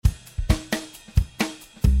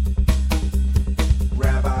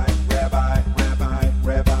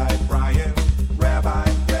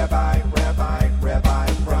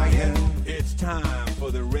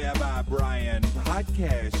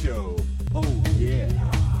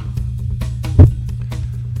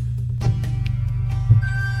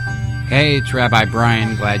Hey, it's Rabbi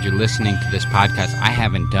Brian. Glad you're listening to this podcast. I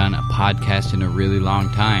haven't done a podcast in a really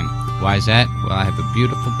long time. Why is that? Well, I have a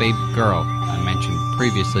beautiful baby girl, I mentioned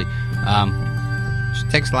previously.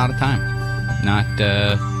 She takes a lot of time. Not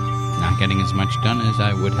getting as much done as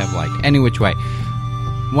I would have liked. Any which way.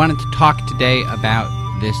 Wanted to talk today about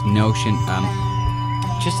this notion,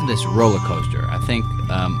 just of this roller coaster. I think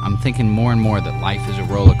I'm thinking more and more that life is a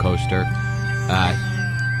roller coaster.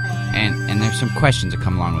 And there's some questions that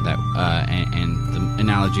come along with that, and the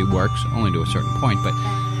analogy works only to a certain point, but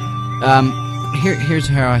here's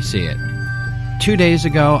how I see it. 2 days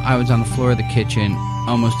ago, I was on the floor of the kitchen,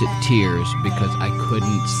 almost at tears, because I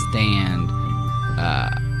couldn't stand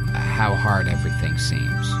how hard everything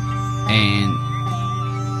seems. And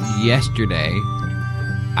yesterday,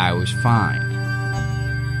 I was fine.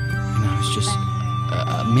 And I was just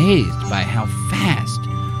amazed by how fast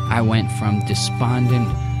I went from despondent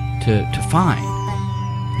to fine.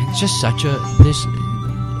 It's just such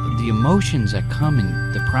the emotions that come in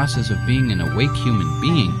the process of being an awake human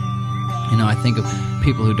being. You know, I think of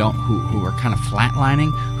people who are kind of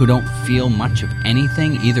flatlining, who don't feel much of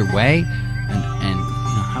anything either way, and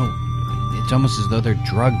you know how it's almost as though they're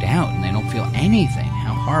drugged out and they don't feel anything.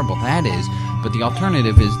 How horrible that is. But the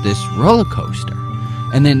alternative is this roller coaster.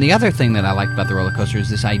 And then the other thing that I liked about the roller coaster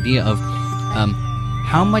is this idea of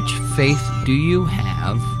how much faith do you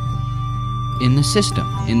have in the system,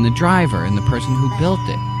 in the driver, in the person who built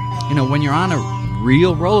it. You know, when you're on a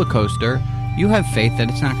real roller coaster, you have faith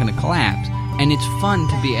that it's not going to collapse. And it's fun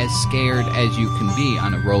to be as scared as you can be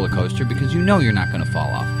on a roller coaster because you know you're not going to fall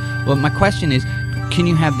off. Well, my question is, can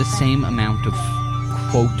you have the same amount of,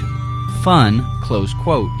 quote, fun, close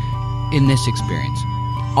quote, in this experience?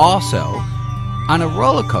 Also, on a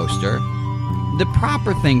roller coaster, the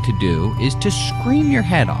proper thing to do is to scream your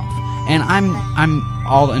head off. And I'm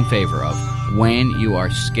all in favor of when you are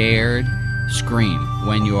scared, scream.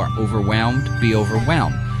 When you are overwhelmed, be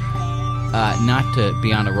overwhelmed. Not to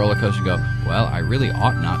be on a roller coaster and go, well, I really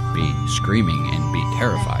ought not be screaming and be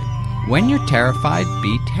terrified. When you're terrified,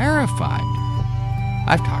 be terrified.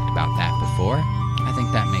 I've talked about that before. I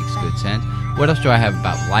think that makes good sense. What else do I have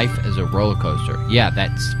about life as a roller coaster? Yeah,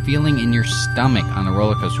 that's feeling in your stomach on a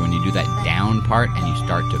roller coaster when you do that down part and you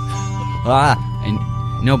start to, and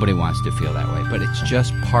nobody wants to feel that way, but it's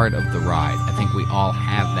just part of the ride. I think we all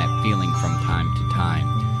have that feeling from time to time.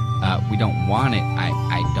 We don't want it.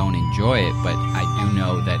 I don't enjoy it, but I do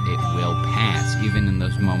know that it will pass, even in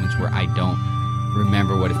those moments where I don't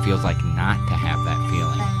remember what it feels like not to have that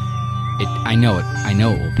feeling. I know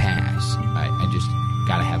it will pass. I just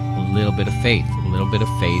got to have a little bit of faith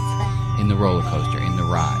in the roller coaster, in the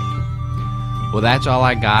ride. Well, that's all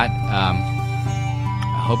I got. I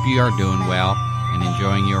hope you are doing well and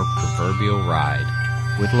enjoying your proverbial ride.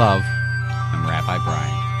 With love, I'm Rabbi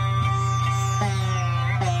Brian.